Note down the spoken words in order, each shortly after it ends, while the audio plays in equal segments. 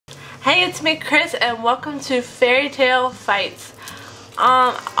Hey, it's me, Chris, and welcome to Fairytale Fights.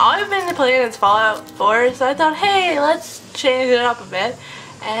 I've been playing as Fallout 4, so I thought, hey, let's change it up a bit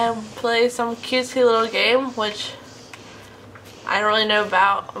and play some cutesy little game, which I don't really know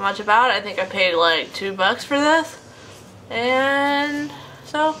much about. I think I paid like $2 for this, and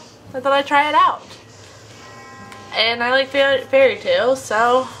so I thought I'd try it out. And I like fairy tales,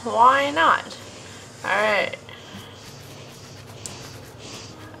 so why not? Alright.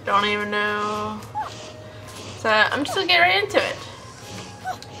 Don't even know. So I'm just gonna get right into it.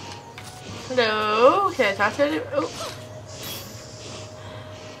 Hello, can I talk to you? Oh.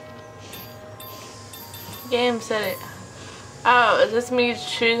 Game setting. Oh, is this me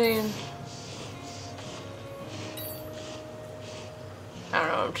choosing? I don't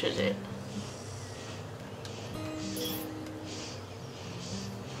know what I'm choosing.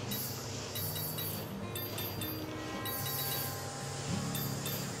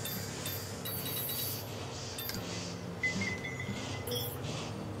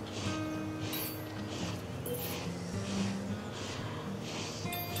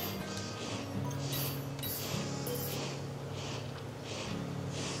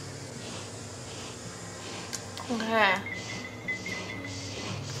 Okay.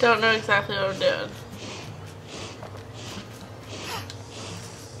 Don't know exactly what I'm doing.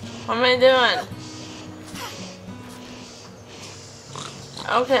 What am I doing?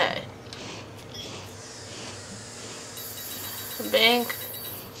 Okay. Bank.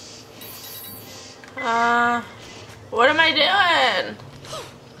 What am I doing?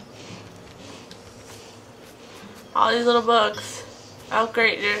 All these little books.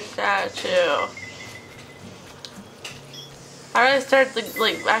 Upgrade your statue. How do I start the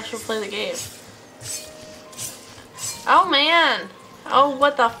actually play the game? Oh man! Oh,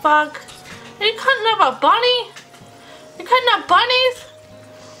 what the fuck? Are you cutting up a bunny? You're cutting up bunnies?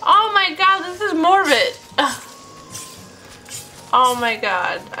 Oh my god, this is morbid. Oh my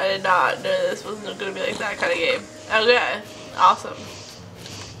god, I did not know this wasn't gonna be like that kind of game. Okay, awesome.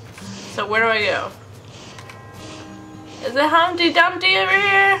 So where do I go? Is it Humpty Dumpty over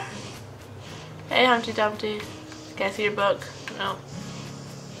here? Hey Humpty Dumpty. Can I see your book? No.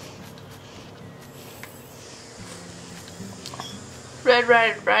 Red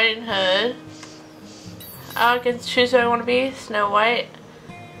Riding Hood. I can choose who I want to be. Snow White,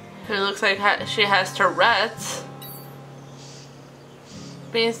 who looks like she has Tourette's.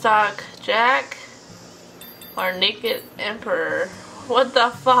 Beanstalk Jack, or Naked Emperor. What the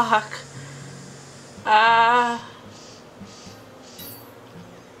fuck?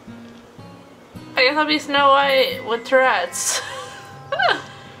 I guess I'll be Snow White with Tourette's.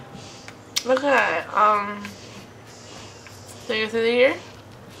 Okay, so you go through here?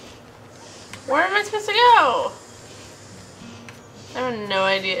 Where am I supposed to go? I have no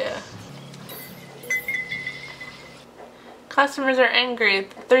idea. Customers are angry.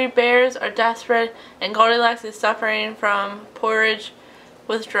 The three bears are desperate, and Goldilocks is suffering from porridge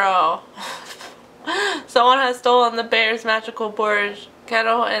withdrawal. Someone has stolen the bear's magical porridge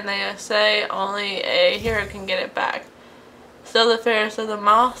kettle, and they say only a hero can get it back. Still the fairest of them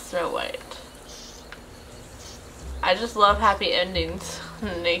all, Snow White. I just love happy endings.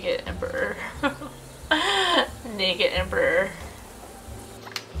 Naked Emperor. Naked Emperor.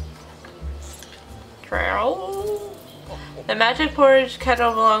 Trail. The magic porridge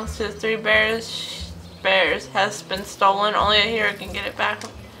kettle belongs to the three bears. Has been stolen. Only a hero can get it back.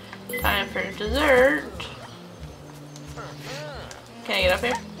 Time for dessert. Can I get up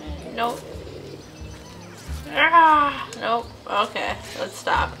here? Nope. Ah, nope. Okay, let's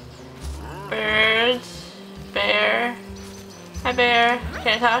stop. Birds. Bear. Hi, bear. Can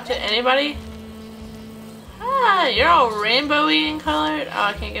I talk to anybody? Ah, you're all rainbowy and colored. Oh,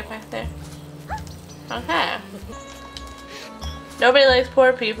 I can't get back there. Okay. Nobody likes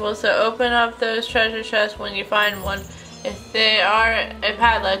poor people, so open up those treasure chests when you find one. If they are a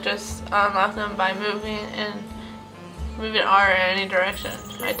padlock, just unlock them by moving R in any direction.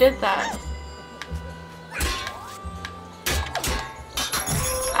 I did that.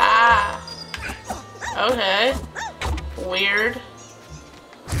 Ah. Okay. Weird.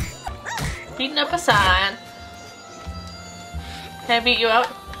 Beating up a sign. Can I beat you up?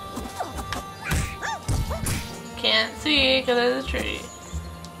 Can't see because there's a tree.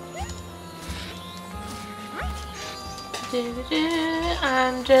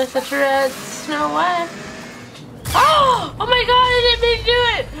 I'm just a Tourette's Snow White. Oh! Oh my god, I didn't mean to do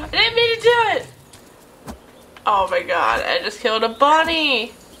it! I didn't mean to do it! Oh my god, I just killed a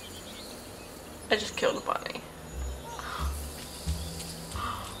bunny! I just killed a bunny.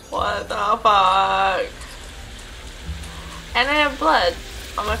 What the fuck? And I have blood.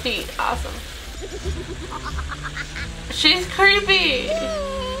 On my feet. Awesome. She's creepy.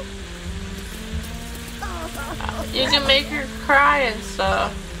 You can make her cry and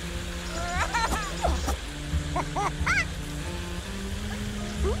stuff.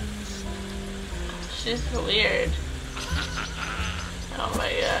 She's weird. Oh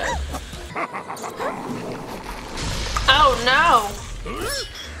my god. Oh no!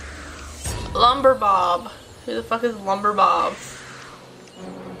 Lumber Bob. Who the fuck is Lumber Bob?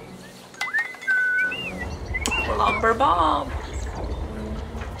 Lumber Bob.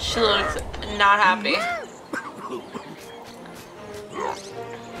 She looks not happy.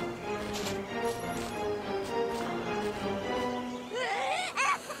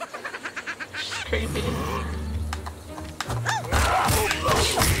 She's creepy.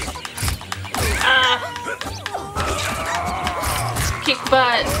 Kick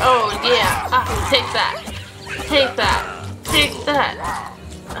butt. Oh yeah. Take that. Take that. Take that.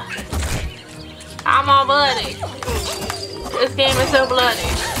 I'm all bloody. This game is so bloody.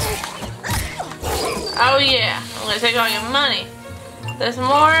 Oh yeah. I'm gonna take all your money. There's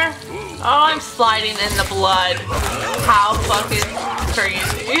more. Oh, I'm sliding in the blood. How fucking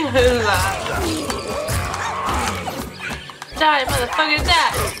crazy is that? Die, motherfucker,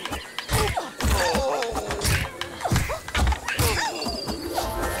 die.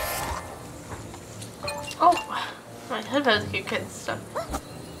 Oh, my headphones keep getting stuck.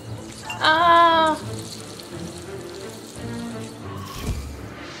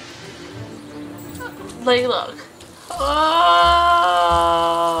 Like, look. Oh,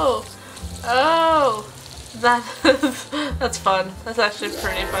 oh, that's fun. That's actually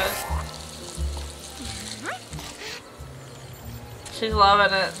pretty fun. She's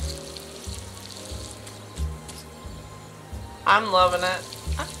loving it. I'm loving it.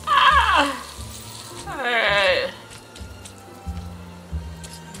 Alright.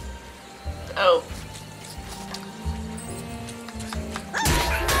 Oh.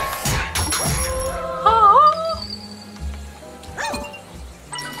 Oh.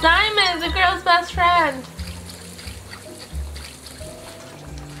 Diamond, the girl's best friend.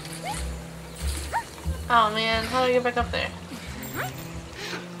 Oh man, how do I get back up there?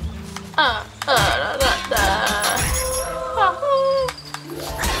 Oh.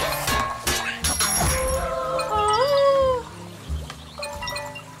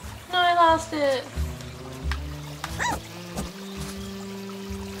 No, I lost it.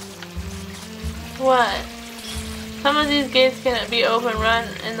 What? Some of these gates can be open, run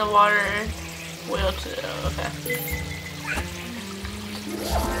in the water, wheel to, okay.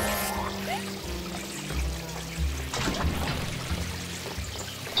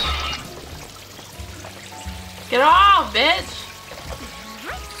 Get off, bitch!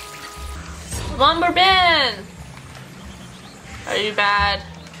 Lumber bin! Are you bad?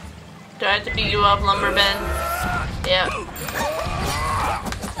 Do I have to beat you up, Lumber bin? Yep.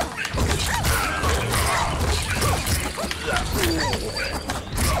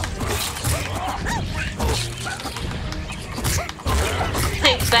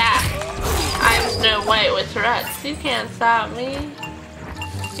 Take that! I'm Snow White with Tourette's. You can't stop me.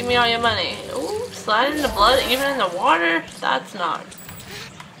 Give me all your money. Ooh, slide in the blood, even in the water? That's not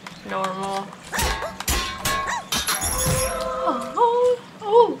normal.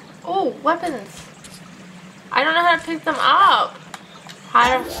 Oh, weapons. I don't know how to pick them up.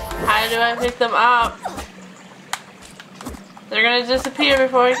 How do I pick them up? They're gonna disappear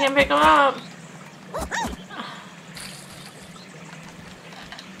before I can pick them up.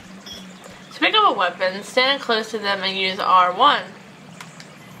 To pick up a weapon, stand close to them and use R1.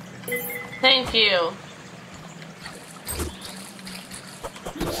 Thank you.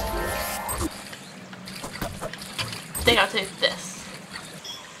 I think I'll take this.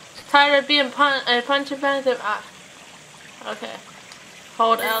 Tired of being punch effective? Okay.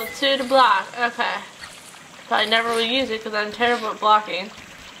 Hold L2 to block. Okay. Probably never will use it because I'm terrible at blocking.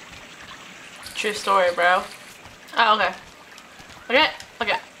 True story, bro. Oh, okay. Okay. I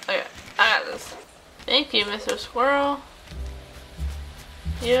got this. Thank you, Mr. Squirrel.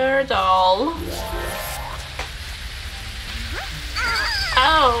 You're a doll.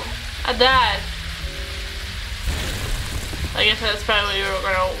 Oh, I died. I guess that's probably what you were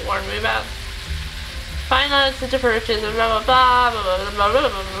going to warn me about. Find out to purchase, blah blah blah blah blah blah blah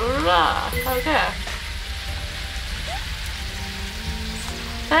blah blah. Okay.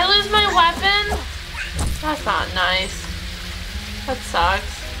 Did I lose my weapon? That's not nice. That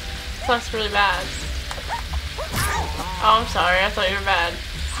sucks. Sucks really bad. Oh, I'm sorry. I thought you were bad.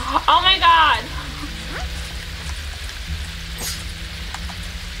 Oh my god!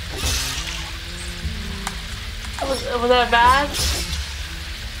 Was that bad?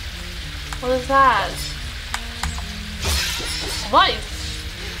 What is that? Life!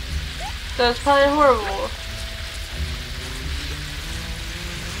 That's probably horrible.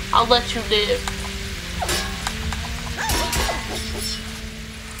 I'll let you live.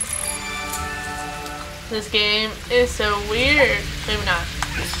 This game is so weird. Maybe not.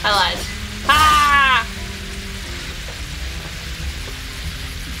 I lied. Ah!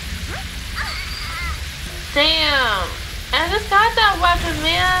 Damn! I just got that weapon,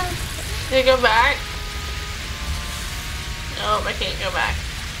 man! Did it go back? Nope, I can't go back.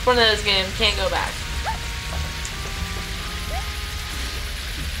 It's one of those games, can't go back.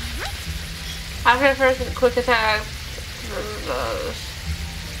 After the first quick attack,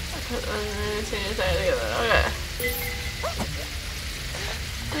 okay.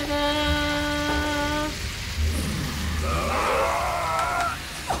 Ta-da!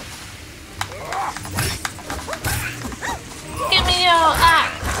 Give me your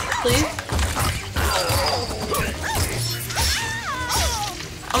axe, please.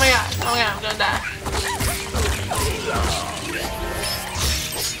 Oh my god, I'm gonna die.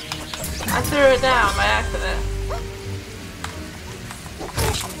 I threw it down by accident.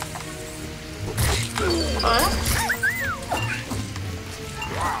 What?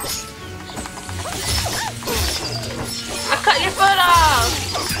 I cut your foot off!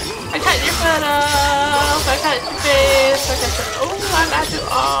 I cut your foot off! I cut your face! I cut your... Oh, I got you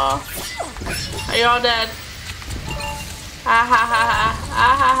all! Are you all dead? Ah ha ha ha!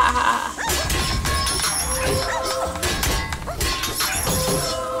 Ah ha ha ha!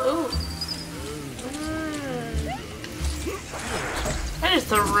 Ooh. I just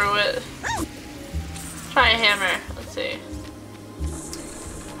threw it. Try a hammer. Let's see.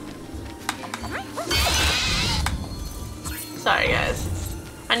 Sorry guys.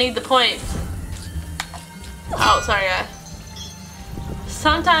 I need the points. Oh, sorry guys.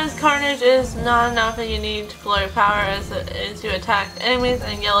 Sometimes carnage is not enough and you need to blow your power as to attack enemies,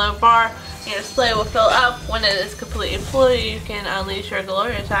 and yellow bar in your display will fill up. When it is completely full, you can unleash your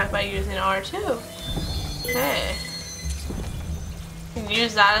glory attack by using R2. Okay. You can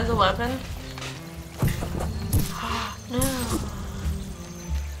use that as a weapon. No.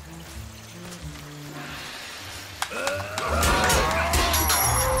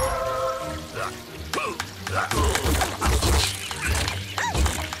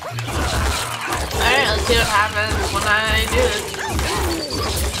 Alright, let's see what happens when I do this.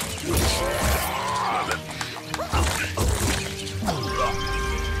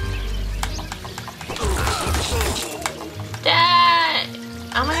 Die!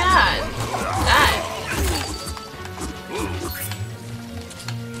 Oh my god! Die!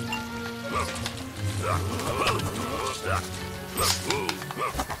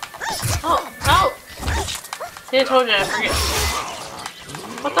 Oh! Oh! See, I told you I forget.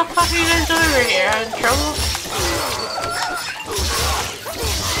 What the fuck are you guys doing over here? Having trouble?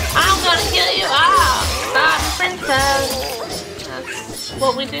 I'm gonna kill you! Ah! Stop, princess! That's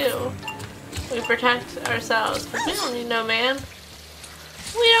what we do. We protect ourselves. We don't need no man.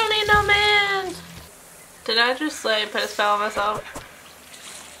 We don't need no man! Did I just like put a spell on myself?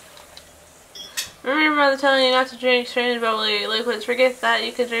 Remember your mother telling you not to drink strange bubbly liquids. Forget that.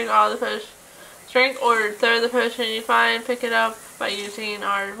 You can drink all the potion. Drink or throw the potion you find. Pick it up by using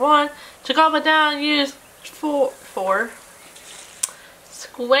R1. To gulp it down, use 4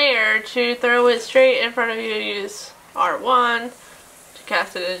 square to throw it straight in front of you. Use R1 to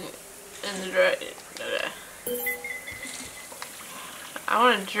cast it in the direction. Okay. I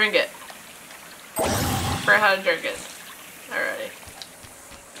want to drink it. For how to drink it. Alrighty.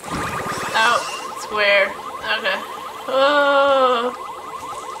 Oh, square. Okay. Oh.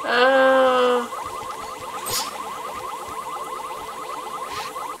 Oh.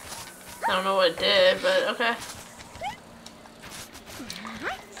 I don't know what it did, but okay.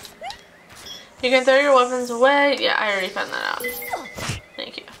 You can throw your weapons away. Yeah, I already found that out.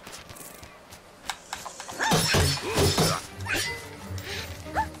 Thank you.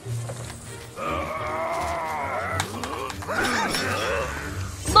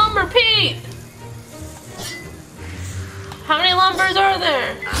 Lumber Pete! How many lumbers are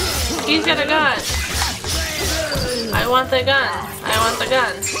there? He's got a gun. I want the gun. I want the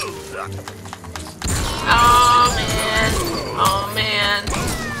gun. Oh man. Oh man.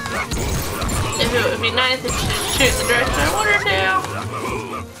 If it would be nice if you just shoot the direction I wanted to.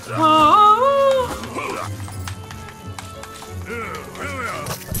 Oh.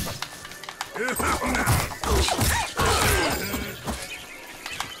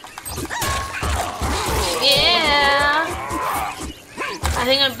 Yeah. I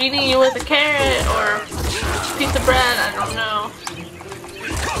think I'm beating you with a carrot or a piece of bread. I don't know.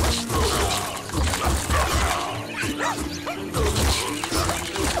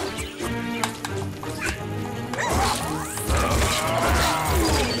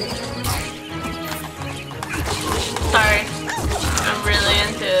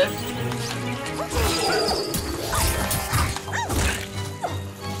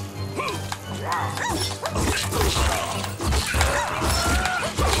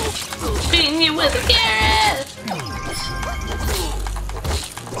 hitting you with a carrot!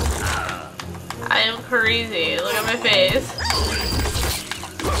 I am crazy. Look at my face.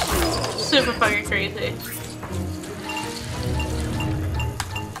 Super fucking crazy.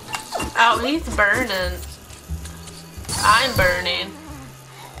 Oh, he's burning. I'm burning.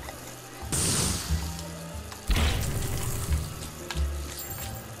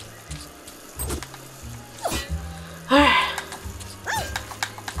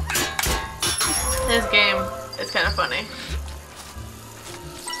 This game is kind of funny.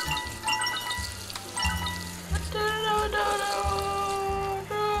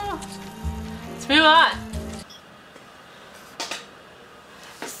 Let's move on.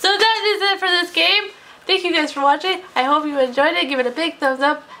 So that is it for this game. Thank you guys for watching. I hope you enjoyed it. Give it a big thumbs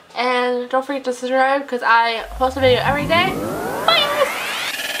up. And don't forget to subscribe because I post a video every day. Bye!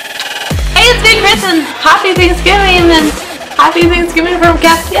 Hey, it's me, Chris, and happy Thanksgiving. And happy Thanksgiving from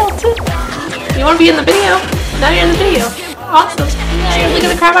Castiel, too. You want to be in the video? Now you're in the video. Awesome. Now you're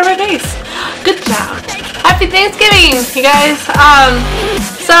looking at the crap out of my face. Good job. Happy Thanksgiving, you guys.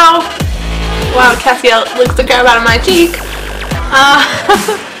 Wow, Castiel licks the crap out of my cheek.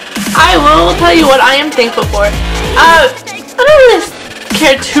 I will tell you what I am thankful for. I don't really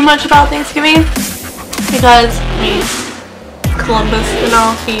care too much about Thanksgiving because, I mean, Columbus and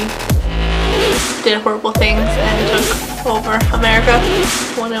all, he did horrible things and took over America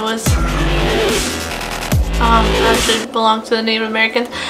when it was actually belonged to the Native Americans.